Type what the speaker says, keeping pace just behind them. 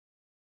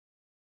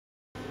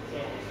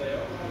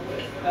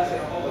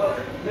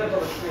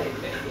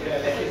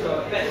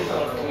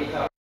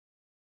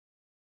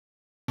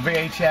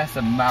VHS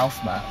and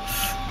mouse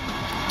mats.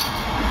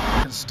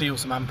 And steal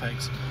some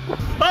ampegs.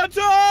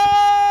 Hunter!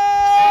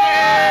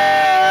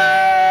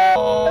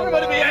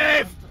 Everybody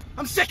behave!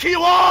 I'm sick of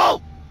you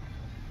all!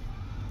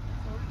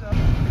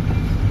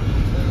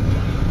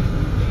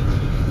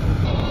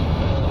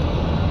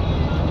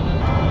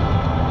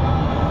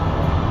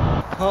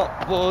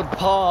 Hotwood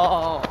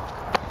Park.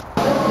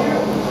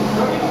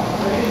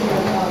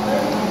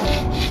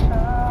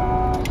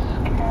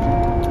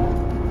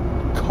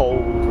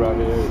 Cold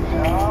ravioli.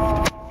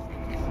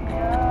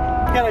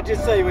 Can I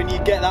just say, when you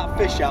get that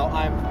fish out,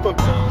 I'm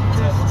fucking.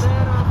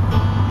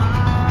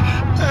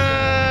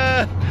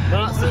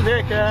 That's the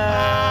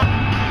dickhead.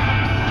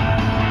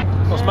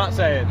 What's Matt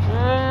saying?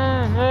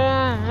 I'm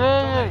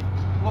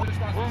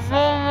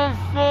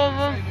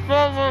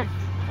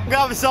gonna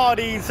have a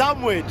sardine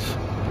sandwich.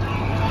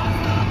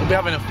 We'll be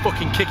having a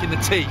fucking kick in the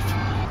teeth.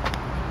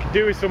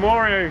 Do with some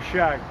Oreo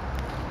shag.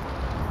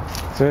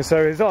 So is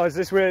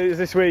this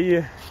where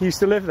you used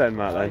to live then,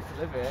 Matt? I used to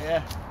live here,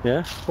 yeah.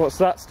 Yeah? What's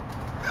that?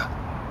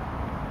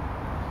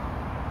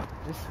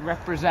 This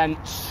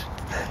represents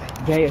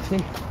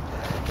gaiety.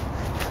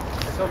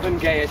 Southern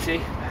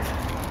gaiety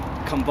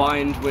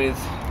combined with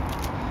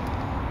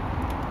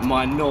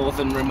my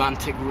northern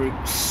romantic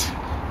roots.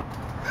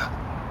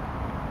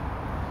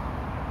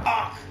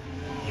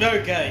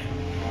 Okay.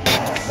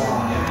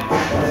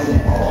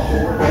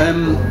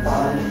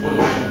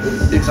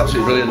 It's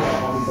absolutely brilliant.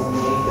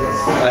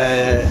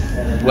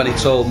 When he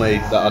told me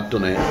that I'd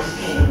done it,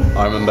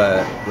 I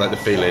remember like the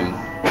feeling.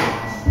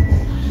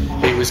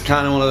 It was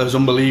kind of one of those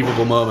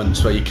unbelievable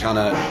moments where you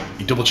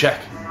double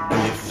check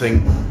and you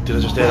think, did I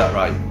just hear that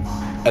right?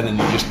 And then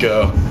you just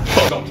go,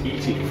 stop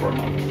eating for a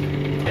month.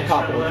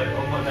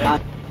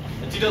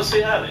 Did you not see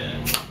it earlier?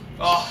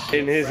 Oh.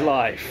 In his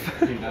life.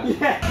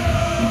 Yeah.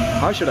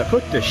 How should I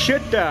put this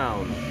shit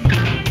down?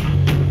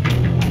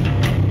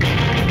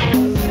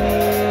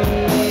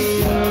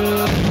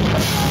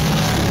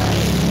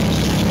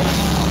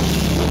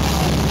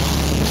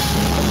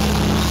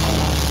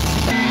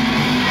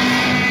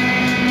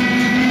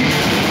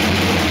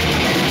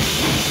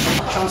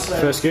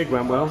 First gig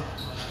went well.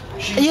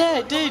 Yeah,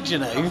 it did, you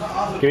know.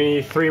 Give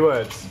me 3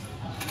 words.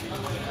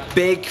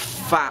 Big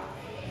fat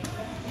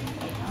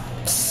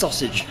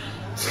sausage.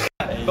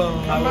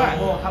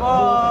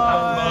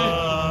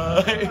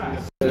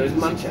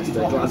 Manchester,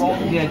 Glasgow.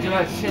 Yeah, do you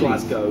like chili?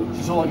 Glasgow.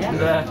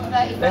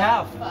 They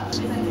have.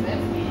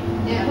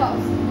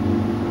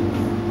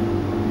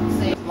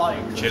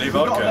 Chili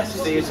vodka.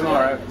 See you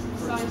tomorrow.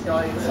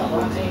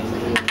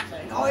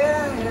 Oh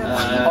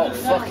yeah. Oh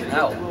fucking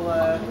hell.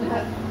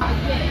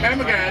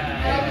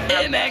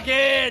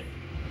 Imogen!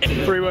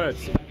 3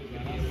 words.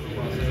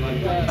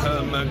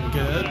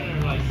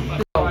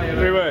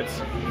 3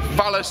 words.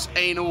 Phallus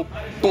anal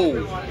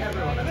ball.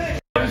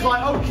 It's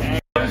like okay.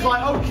 It's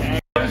like okay.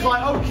 It's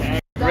like okay.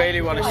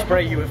 Really want to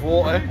spray you with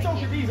water?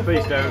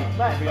 Please don't.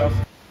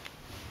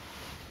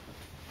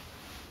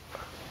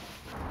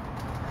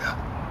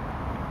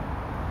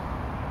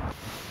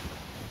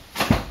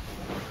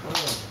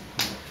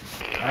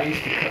 I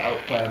used to cut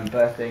out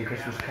birthday and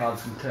Christmas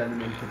cards and turn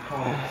them into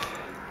pogs.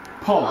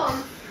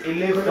 Pogs. He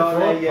lived on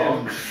a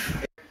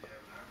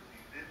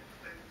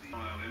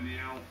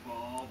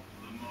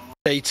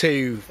Day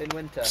 2 In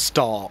winter.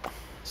 start.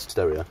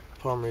 Stereo.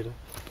 palm reader.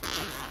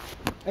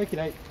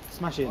 Okay,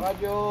 smash it. Bye,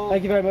 Jules.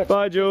 Thank you very much.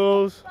 Bye,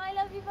 Jules. Bye,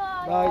 love you,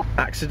 bye. Bye.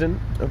 Accident,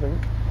 I think.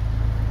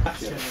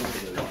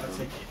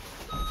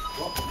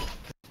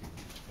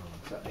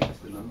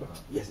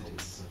 Yes, it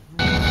is.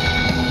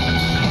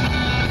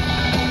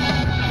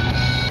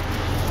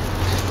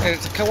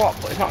 It's a co-op,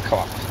 but it's not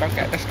co-op. So don't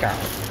get a discount.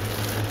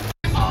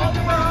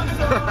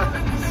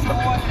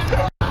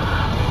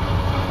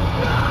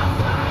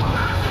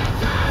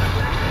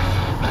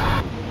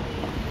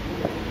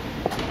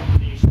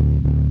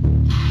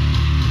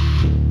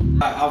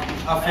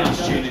 I'll finish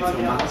tuning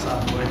till Matt's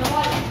out of the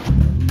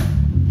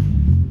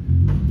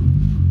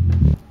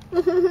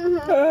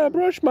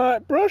way.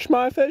 Brush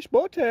my fish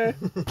butty.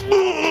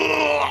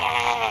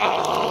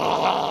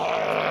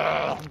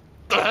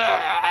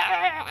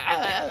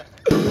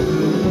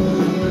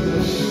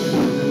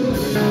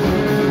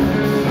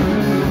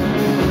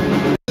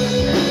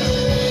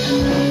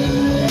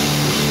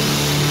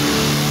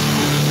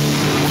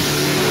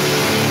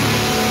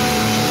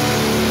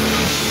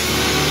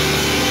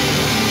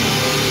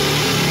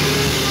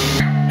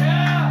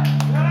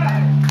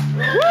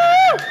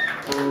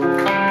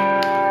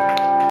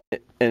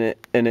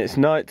 And it's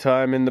night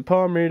time in the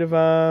palm reader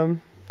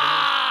van.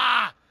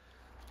 Ah!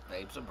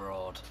 Babes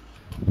abroad.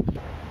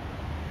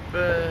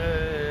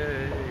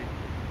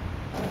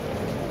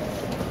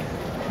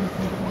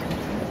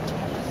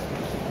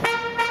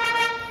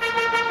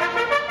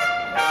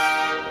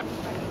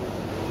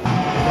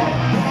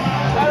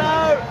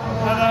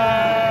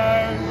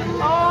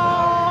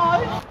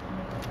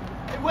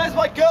 Where's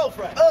my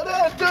girlfriend? Oh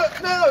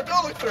no,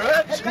 don't look through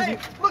it. Hey,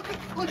 look at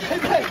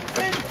hey,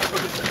 Finn,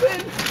 look at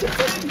Finn.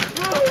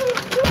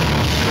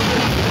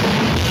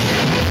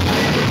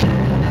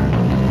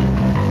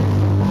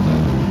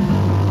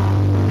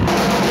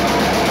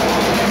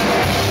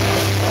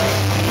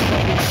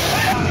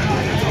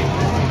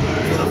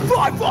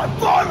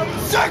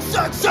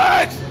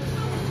 555-666!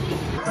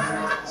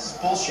 It's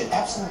bullshit,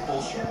 absolute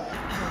bullshit.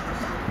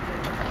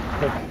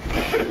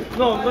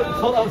 No, look, I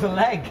thought that was a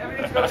leg.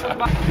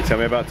 Can you tell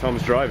me about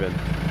Tom's driving?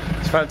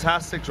 He's a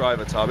fantastic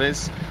driver, Tom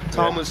is.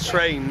 Tom was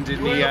trained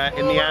in the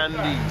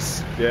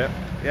Andes. Yeah.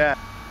 Yeah.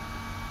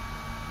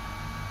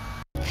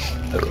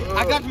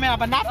 I got me a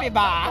banafi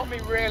bar.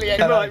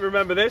 You might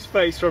remember this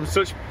face from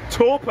such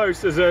tour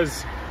posters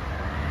as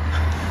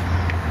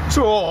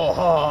Tour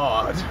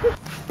Hard.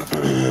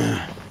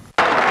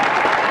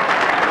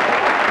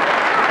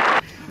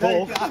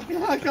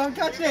 I can't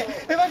catch it.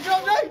 If I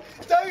drop, no,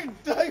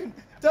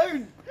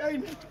 don't.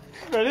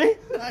 Ready?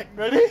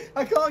 Ready?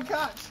 I can't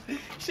catch.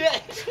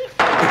 Shit.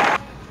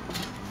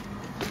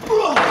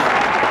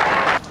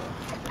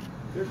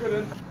 You're good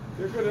in.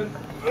 You're good in.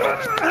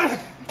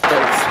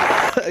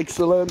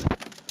 Excellent.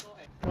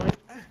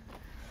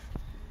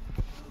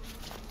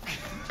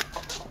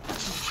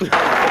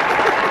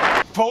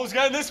 Paul's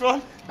getting this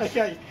one.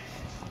 Okay.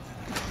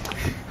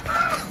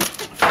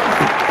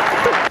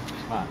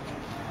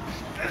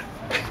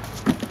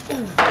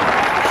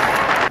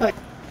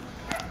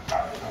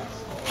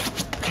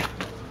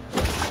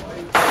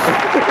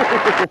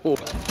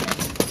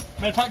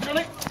 Medpack,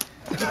 Johnny.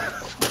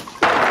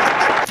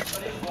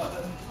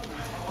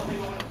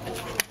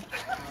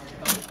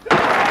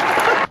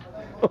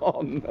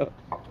 Oh no.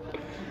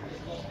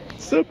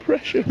 So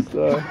precious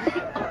though.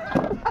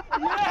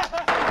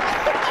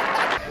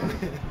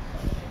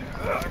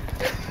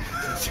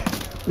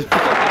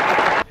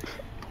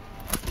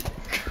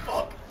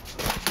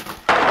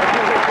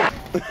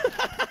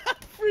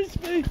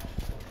 Frisbee.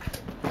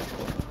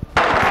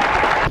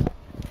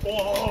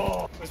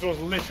 Oh, this was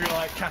literally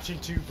like catching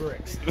two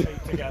bricks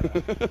taped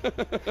together.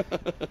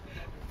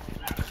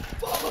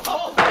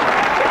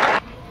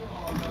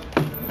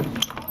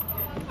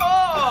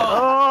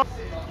 Oh.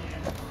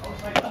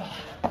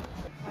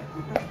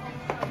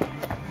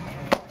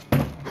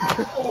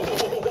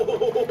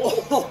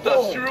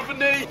 That's true of a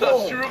knee,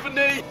 that's true of a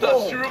knee,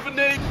 that's true of a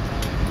knee.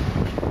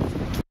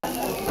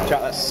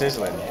 Jack, that's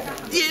sizzling.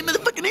 Yeah,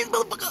 motherfucking knees,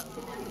 motherfucker.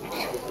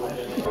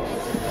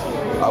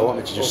 I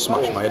wanted to just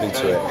smash my head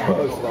into it.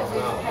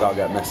 That'll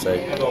get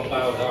messy.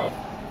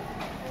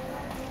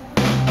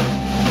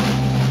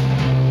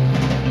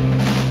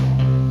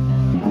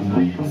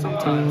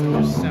 Sometimes I'm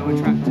just so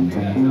attracted to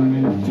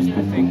just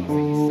the things that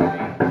you say,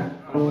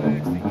 the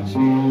words that you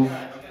choose,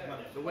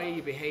 the way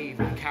you behave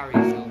and carry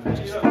yourself.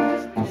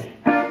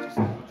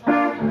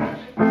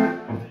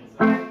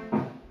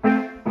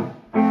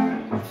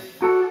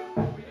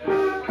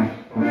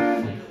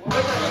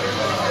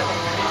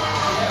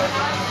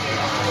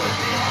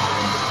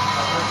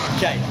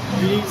 Okay,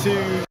 you need to.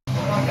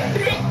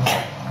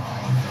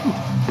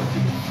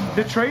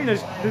 The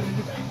trainers.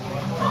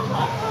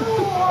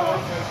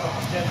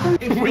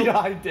 With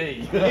ID.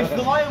 If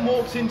the lion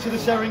walks into the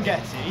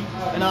Serengeti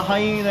and a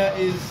hyena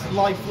is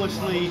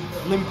lifelessly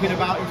limping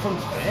about in front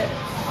of it,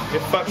 It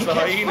fucks the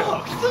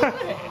hyena.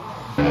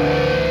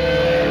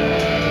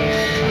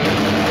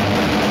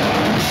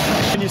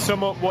 Can you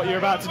sum up what you're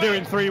about to do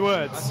in 3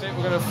 words? I think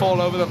we're going to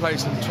fall over the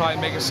place and try and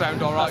make it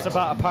sound alright. That's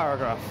about a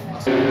paragraph.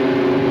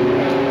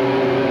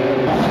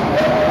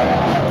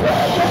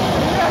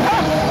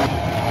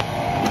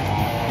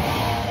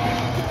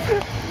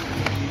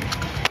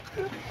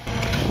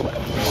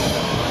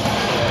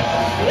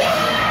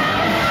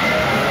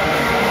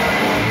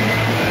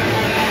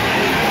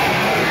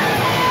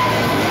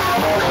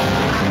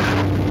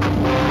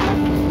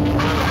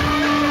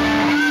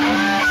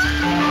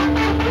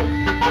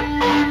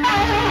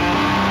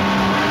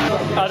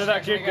 How did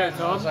that gig go,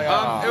 Tom?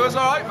 It was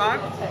alright,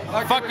 man.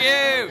 Like, Fuck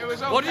you! It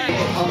was okay. What did you...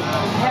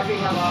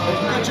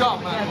 Good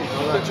job, man.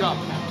 Good job.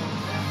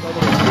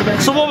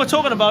 So what we're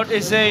talking about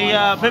is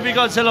a Baby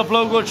Godzilla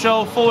Blow Good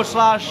Show /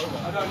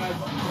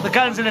 the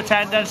guns in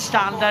attendance,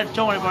 standard,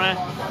 don't worry about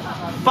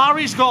it.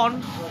 Barry's gone.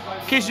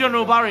 In case you don't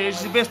know who Barry is,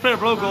 he's the bass player of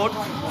Blow Good.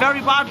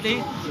 Very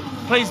badly,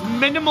 plays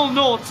minimal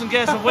notes and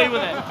gets away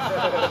with it.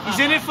 He's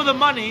in it for the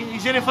money,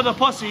 he's in it for the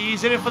pussy,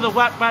 he's in it for the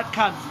wet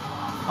cunt.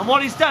 And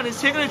what he's done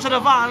is taken her to the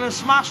van and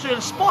smashed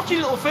her spotty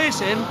little face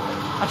in,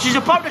 and she's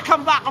about to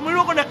come back, and we're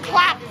not going to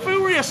clap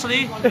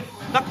furiously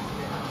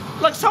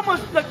like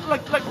someone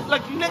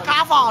like Nick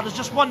Havard has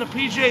just won the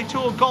PGA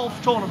Tour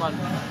golf tournament.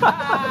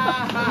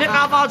 Nick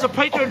Havard's a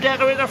painter and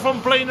decorator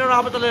from Blainer,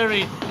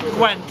 Abertillery,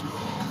 Gwent.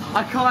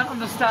 I can't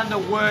understand a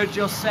word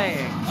you're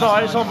saying.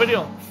 Sorry, it's on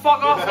video.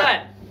 Fuck off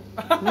then!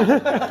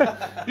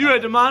 You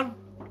heard the man.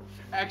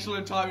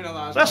 Excellent timing on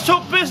that. Let's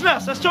talk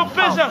business. Let's talk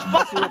business.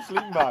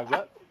 Sleeping bags,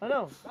 that? I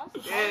know.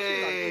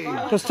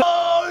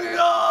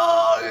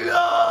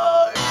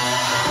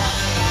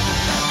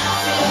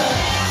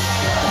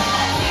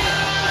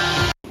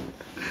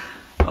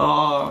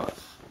 Oh,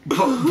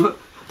 but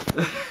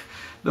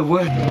the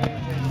word.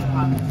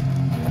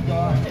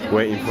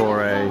 Waiting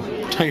for a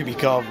Toby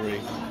Carvery.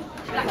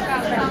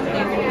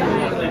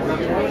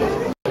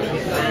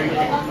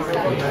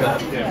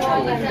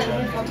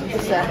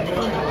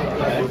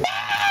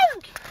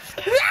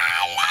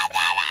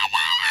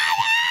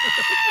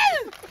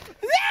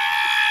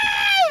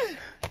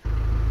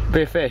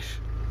 Be a fish.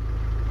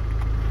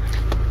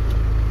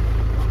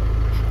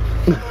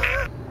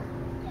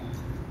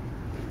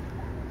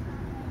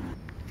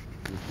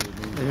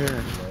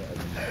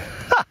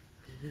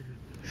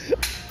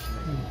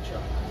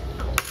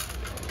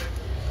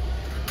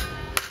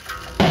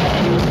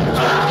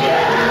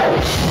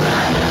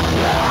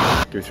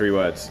 Give 3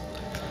 words.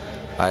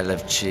 I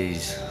love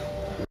cheese.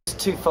 It's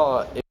too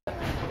far.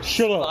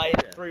 Shut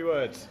up. 3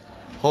 words.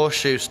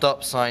 Horseshoe,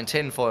 stop sign,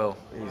 tinfoil.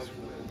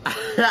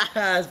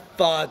 That's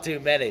far too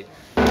many.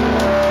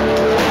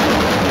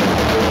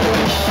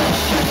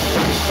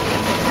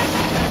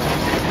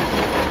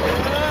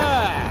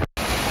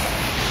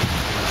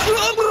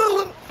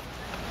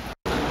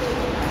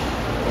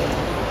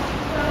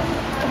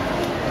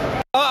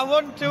 I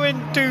want to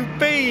into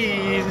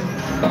bees.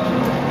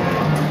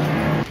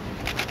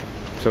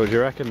 So what do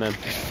you reckon then?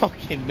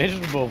 Fucking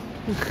miserable.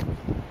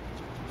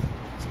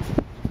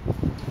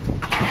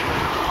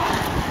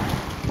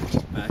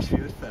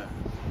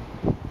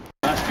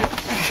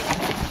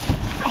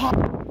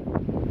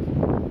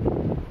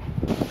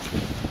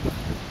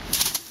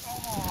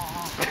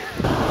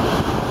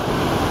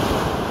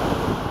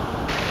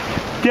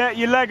 Get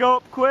your leg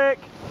up, quick!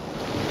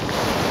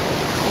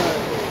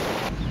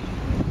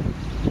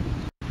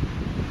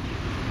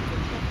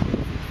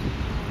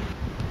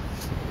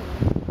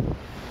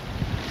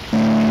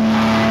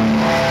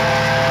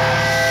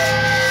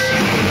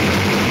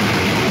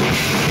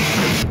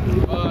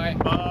 Bye.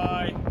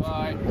 Bye.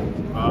 Bye.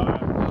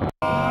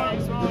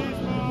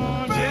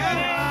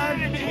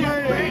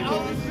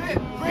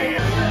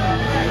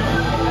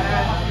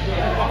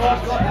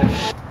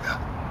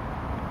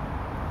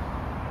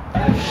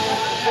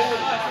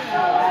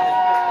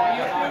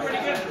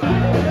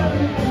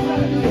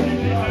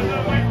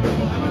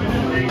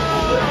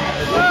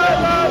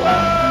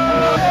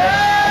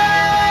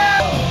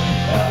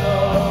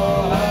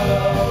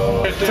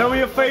 Tell me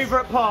your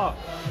favourite part.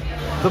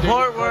 The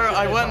part where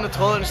I went in the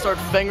toilet and started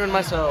fingering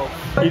myself.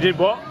 You did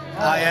what?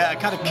 I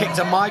kind of kicked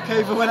a mic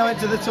over when I went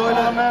to the toilet.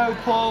 Oh no,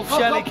 Paul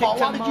Shelley kicked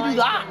Why did you do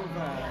that?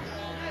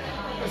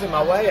 It was in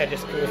my way. I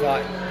just was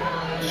like,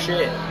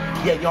 shit.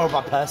 Yeah, you're a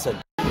bad person.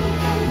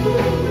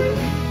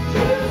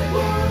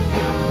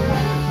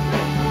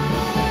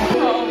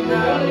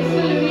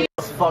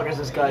 What the fuck is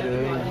this guy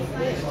doing?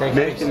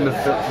 Making the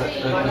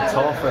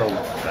tour film.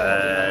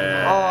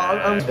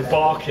 I'm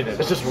barking it.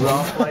 It's just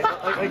rough.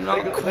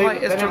 Not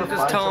quite as drunk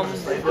as Tom.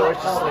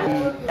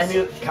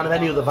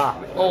 Any other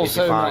van.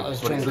 Also not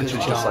as drunk as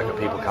Literally just like a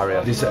people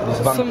carrier.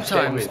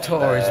 Sometimes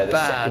tour is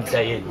bad.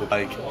 Day in,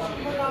 like,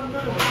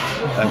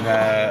 and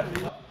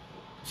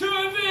To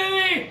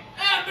infinity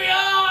and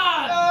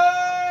beyond!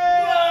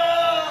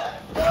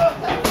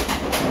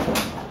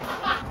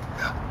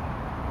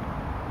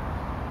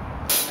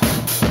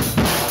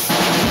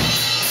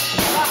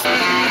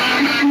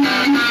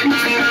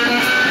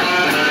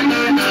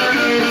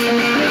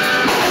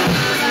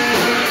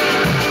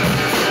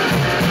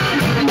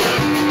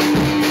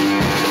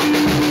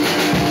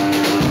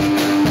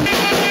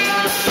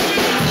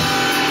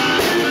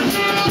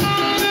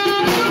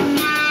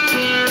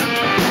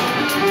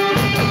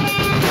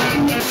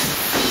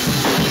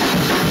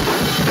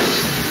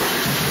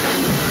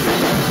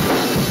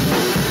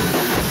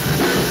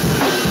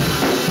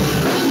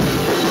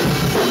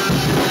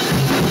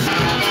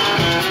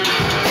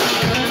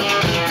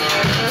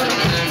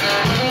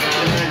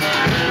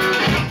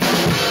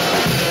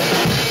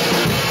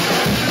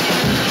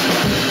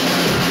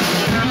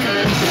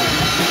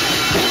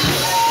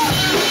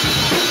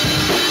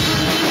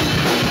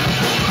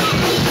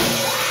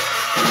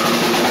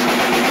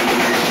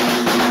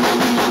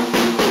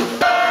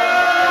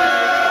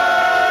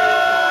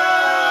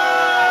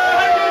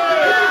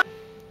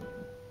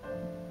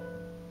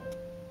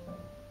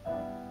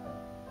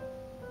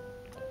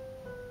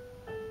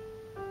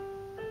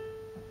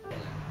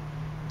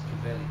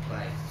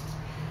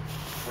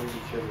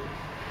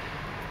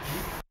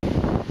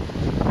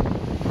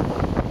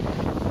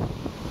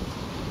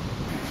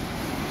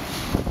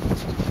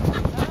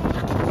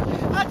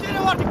 I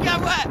didn't want to get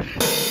wet.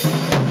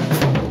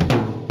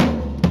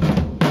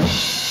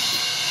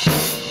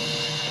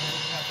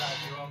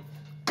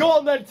 Go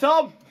on then,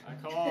 Tom. I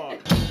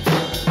can't.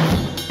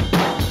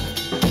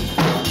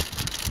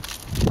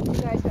 You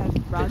guys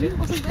had run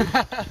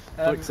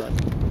or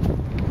something?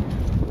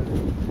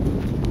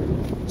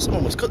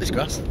 Someone must cut this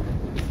grass.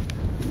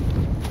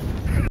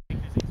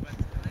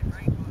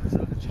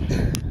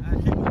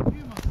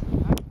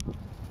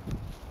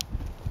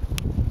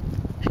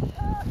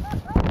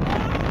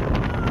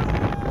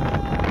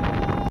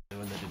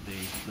 When they did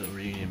the little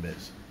reunion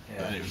bits,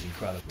 and it was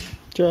incredible.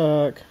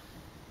 Jack.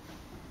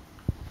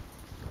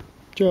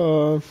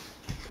 John.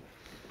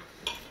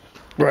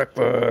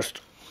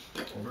 Breakfast.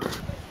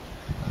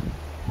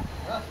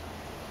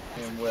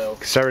 And Will.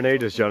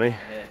 Serenade us, Johnny.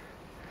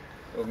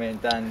 Or me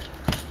and Dan.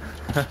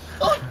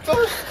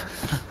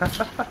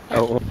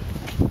 Oh.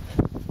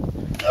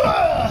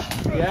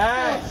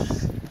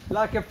 Yes!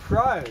 Like a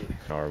pro.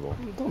 Horrible.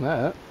 You've done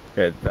that.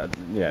 Yeah,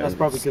 yeah. That's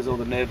probably because all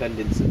the nerve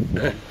endings.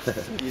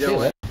 You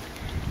know it.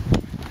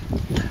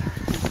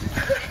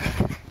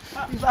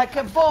 like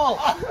a ball.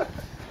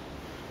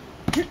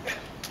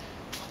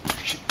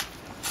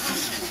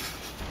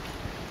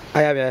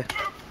 I am, yeah.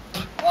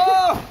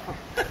 Oh!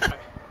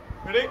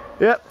 Ready?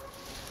 Yep.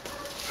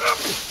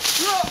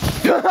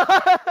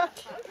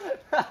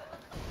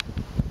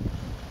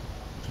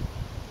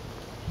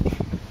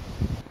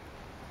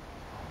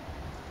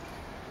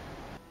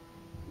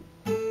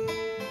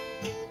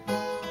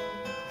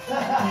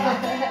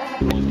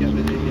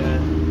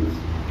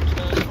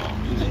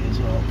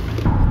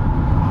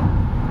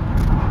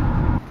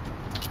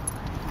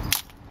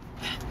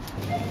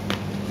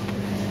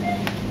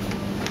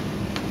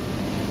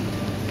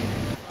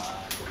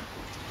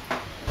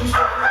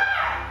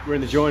 We're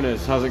in the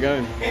joiners. How's it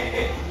going?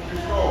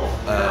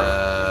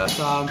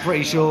 So I'm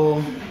pretty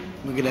sure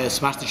we're gonna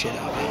smash the shit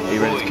out of it. Are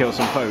you ready to kill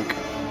some folk?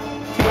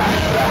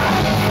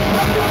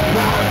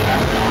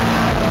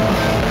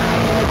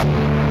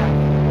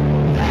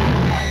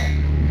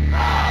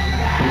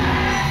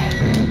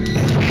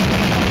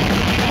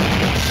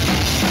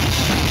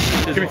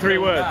 3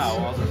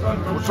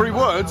 words. 3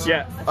 words?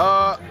 Yeah.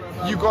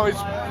 You guys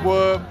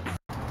were...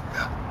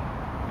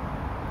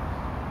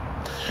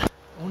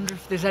 I wonder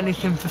if there's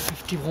anything for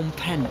 51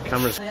 pence.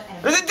 Cameras.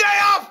 There's a day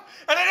off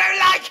and I don't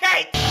like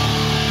it!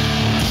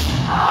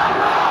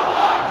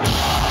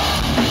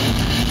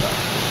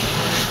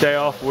 Day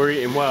off, we're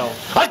eating well.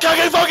 I can't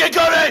get fucking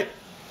curry!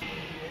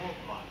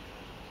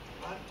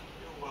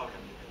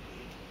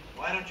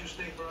 Why don't you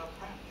stay for our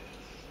practice?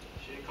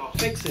 Shake off.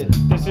 Fix it.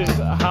 This is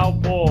how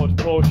bored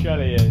poor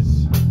Shelley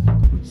is.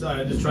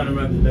 Sorry, I'm just trying to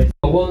remember the day.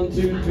 1,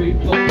 2, 3,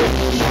 4.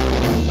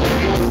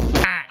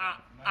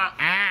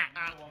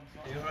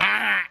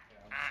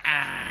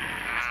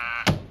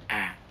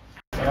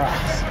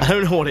 I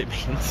don't know what it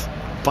means,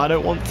 but I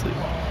don't want to.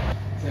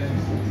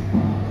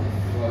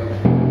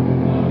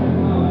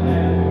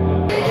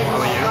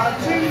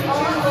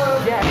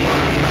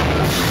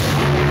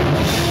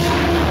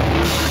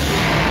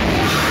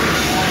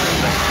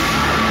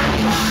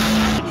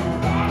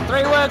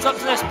 Three words up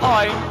to this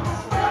point.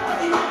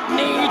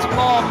 Need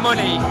more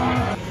money.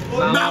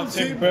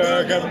 Mountain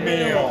Burger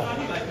Meal.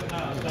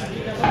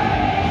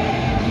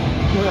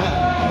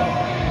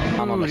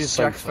 Ooh, is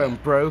Jack's phone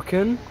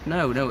broken?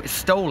 No, it's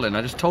stolen.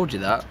 I just told you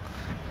that.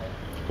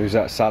 Who's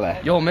that, Sally?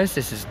 Your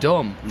missus is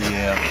dumb.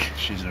 Yeah,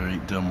 she's a really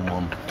dumb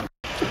one.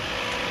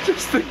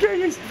 Just the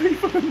gayest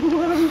people in the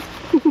world.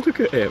 Look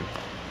at him.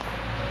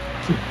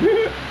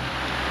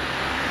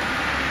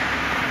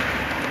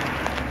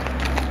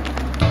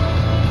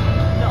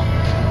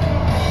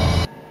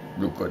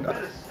 Look at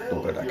that.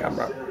 Look at the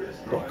camera.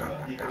 Look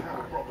at the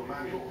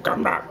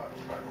camera.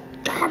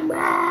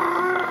 Camera.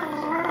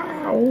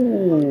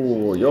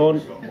 Oh,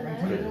 yawn.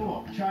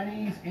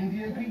 Chinese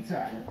Indian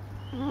pizza.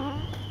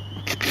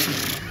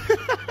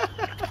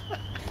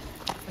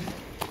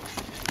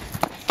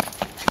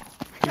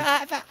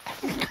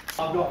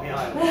 I've got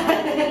behind.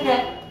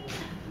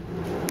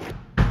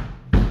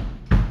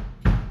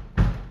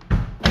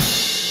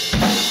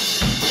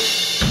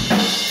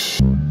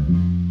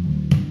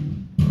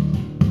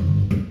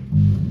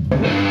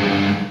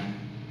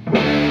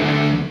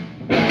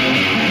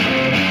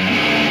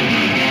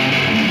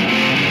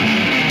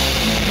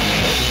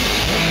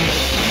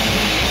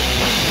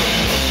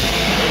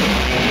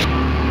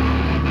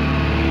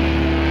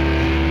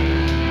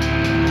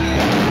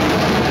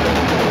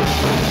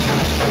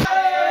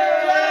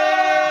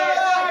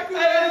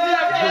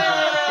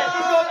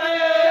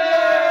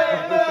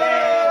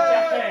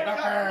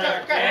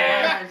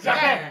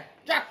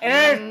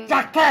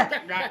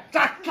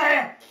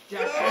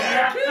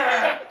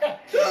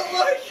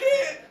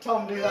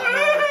 Tom, do that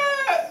noise.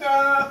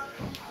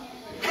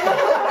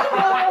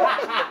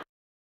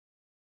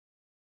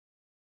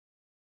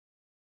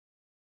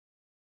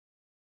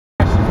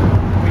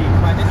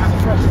 I didn't have a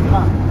fresh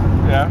plan.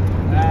 Yeah.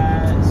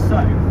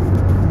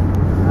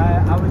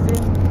 I was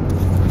in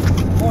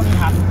Horny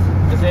Hand,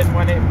 as in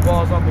when it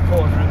was on the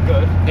corner and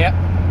good. Yep.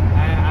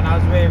 And I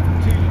was with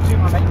two of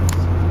my mates.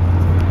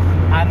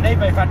 And they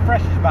both had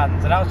freshers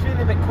bands, and I was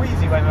feeling a bit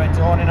queasy when we went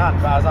to Horn in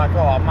Hand, but I was like, oh,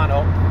 I'll man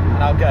up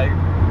and I'll go.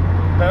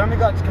 But when we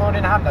got to Horn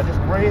in Hand, I just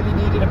really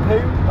needed a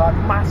poo, like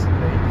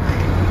massively.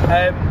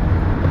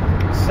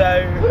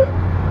 So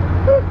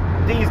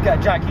these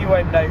guys, Jack, you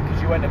won't know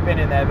because you wouldn't have been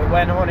in there, but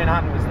when Horn in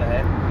Hand was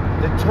there,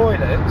 the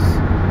toilets,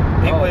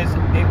 it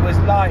was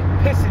like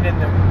pissing in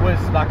them was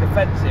like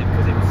offensive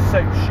because it was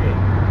so shit.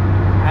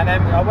 And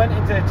then I went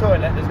into the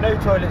toilet. There's no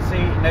toilet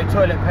seat, no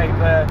toilet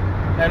paper,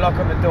 no lock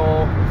on the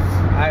door.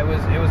 It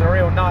was a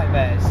real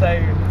nightmare. So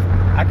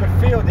I could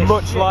feel this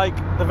Much shit. like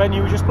the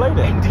venue we just played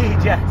in.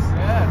 Indeed, yes.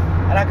 Yeah.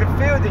 And I could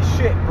feel this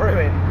shit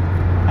brewing.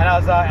 And I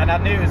was like, and I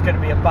knew it was going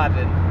to be a bad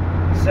one.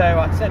 So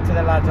I said to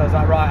the lads, I was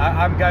like, right,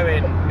 I'm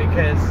going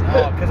because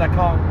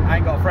I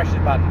ain't got a freshers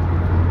band.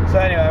 So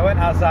anyway, I went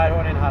outside,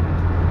 Horn in Hand,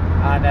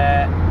 and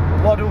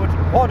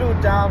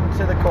waddled down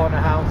to the corner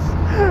house.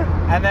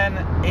 And then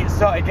it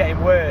started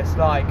getting worse.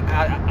 Like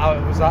I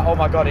was like, oh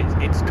my god,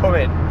 it's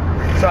coming.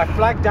 So I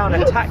flagged down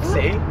a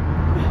taxi,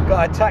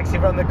 got a taxi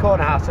from the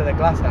corner house to the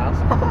glass house,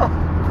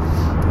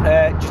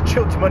 just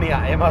chucked money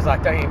at him. I was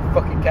like, don't even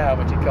fucking care how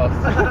much it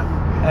costs.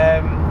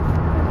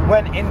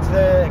 Went into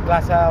the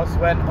glass house,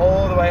 went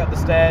all the way up the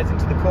stairs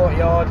into the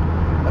courtyard,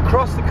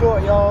 across the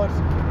courtyard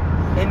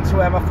into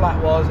where my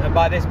flat was, and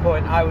by this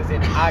point I was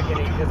in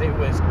agony because it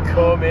was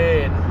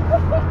coming.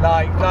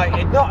 Like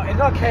it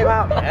not came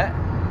out yet.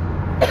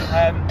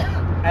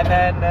 And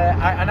then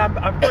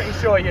I'm pretty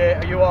sure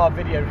you are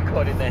video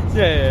recording this.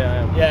 Yeah, I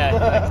am.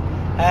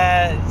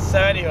 Yeah. So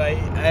anyway,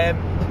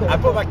 I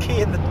put my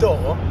key in the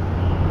door,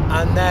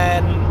 and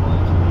then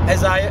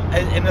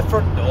in the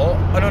front door,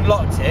 and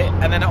unlocked it,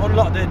 and then I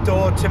unlocked the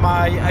door to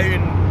my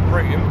own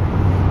room,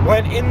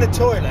 went in the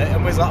toilet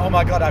and was like, oh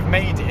my god, I've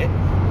made it.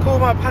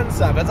 Pulled my pants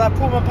down. As I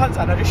pulled my pants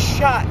down, I just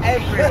shat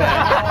everywhere.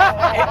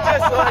 It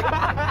just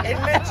it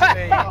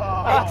literally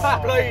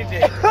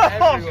exploded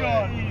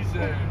everywhere.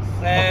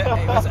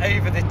 It was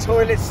over the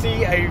toilet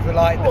seat, over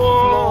like the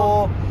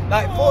floor.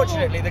 Like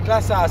fortunately, the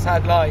glass house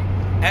had like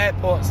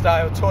airport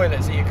style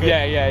toilets, so you could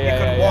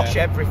wash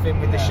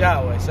everything with the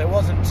shower, so it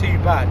wasn't too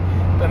bad.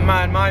 But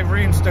man, my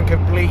room stunk of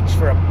bleach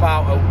for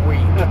about a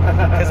week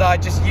because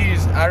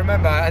I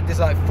remember I had this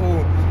like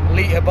full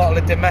litre bottle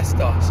of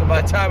Domestos, so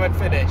by the time I'd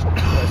finished,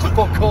 there was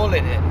fuck all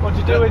in it. What'd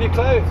you do with your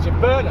clothes? Did you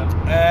burn them?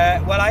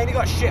 Well, I only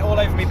got shit all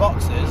over my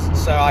boxers,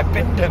 so I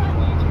binned them.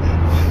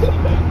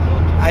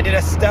 I did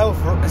a stealth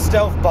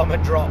bomber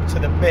drop to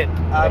the bin.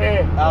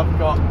 I've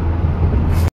got